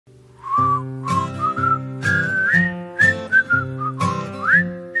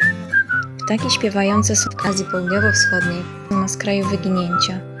Ptaki śpiewające są w Azji Południowo-Wschodniej na skraju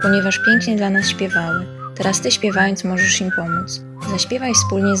wyginięcia, ponieważ pięknie dla nas śpiewały. Teraz Ty śpiewając możesz im pomóc. Zaśpiewaj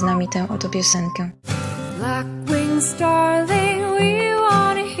wspólnie z nami tę oto piosenkę. Black-winged starling, we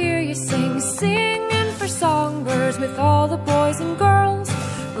wanna hear you sing, singing for songbirds with all the boys and girls.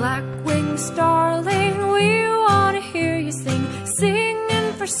 Black-winged starling, we wanna hear you sing,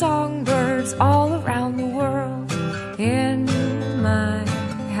 singing for songbirds all around the world. In my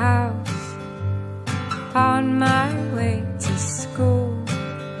house, on my way to school,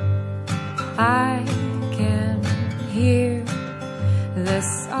 I can hear the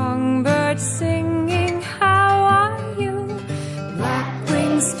songbirds singing, how are you?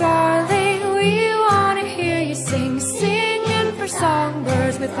 Black-winged starling, we wanna hear you sing, singing for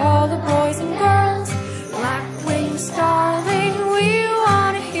songbirds with all the boys and girls. Black-winged starling, we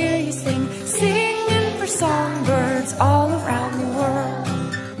wanna hear you sing, singing for songbirds all around the world.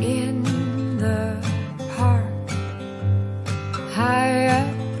 In the park, high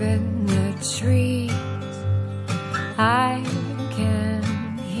up in the trees, I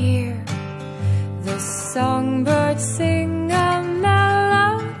can hear the songbirds sing a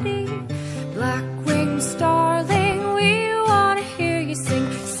melody. Black-winged starling, we wanna hear you sing,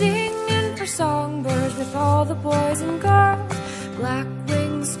 singing for songbirds with all the boys and girls.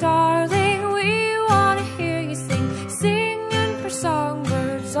 Black-winged starling, we wanna hear you sing, singing for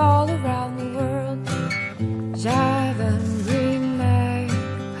songbirds all around the world. Javonry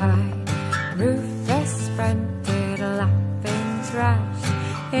magpie, rufous-fronted laughing thrush,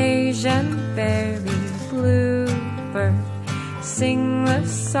 Asian fairy bluebird, sing the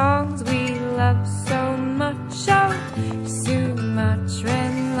songs we love so much. Oh,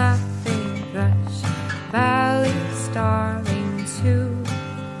 Sumatran laughing thrush, valley starling too,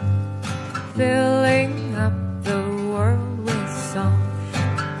 filling up the world with song.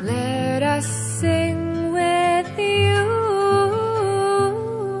 Let us sing with you.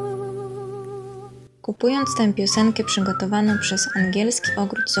 Kupując tę piosenkę przygotowaną przez angielski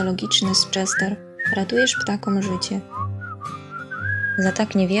ogród zoologiczny z Chester, ratujesz ptakom życie. Za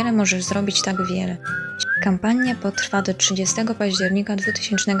tak niewiele możesz zrobić tak wiele. Kampania potrwa do 30 października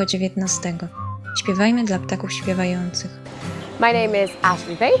 2019. Śpiewajmy dla ptaków śpiewających. My name is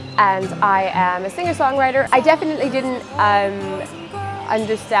Ashley Faith and I am a singer-songwriter. I definitely didn't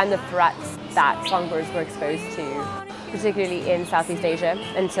understand the threats that songbirds were exposed to, particularly in Southeast Asia,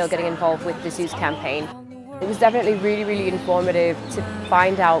 until getting involved with the Zoos campaign. It was definitely really informative to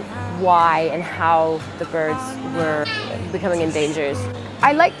find out why and how the birds were becoming endangered.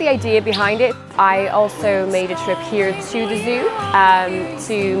 I liked the idea behind it. I also made a trip here to the zoo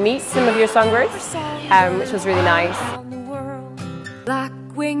to meet some of your songbirds, which was really nice.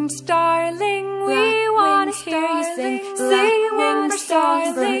 Black-winged starling, we wanna hear you sing, singing for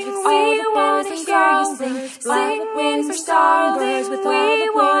songbirds with all the boys and girls. Black-winged starling, we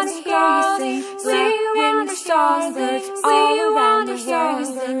wanna hear you sing, singing for songbirds all around the world.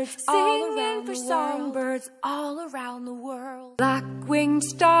 Singing for songbirds all around the world. Black-winged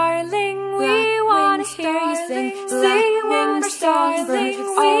starling, we wanna hear you sing, singing for songbirds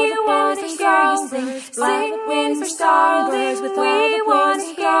all the boys and girls. Black-winged starling,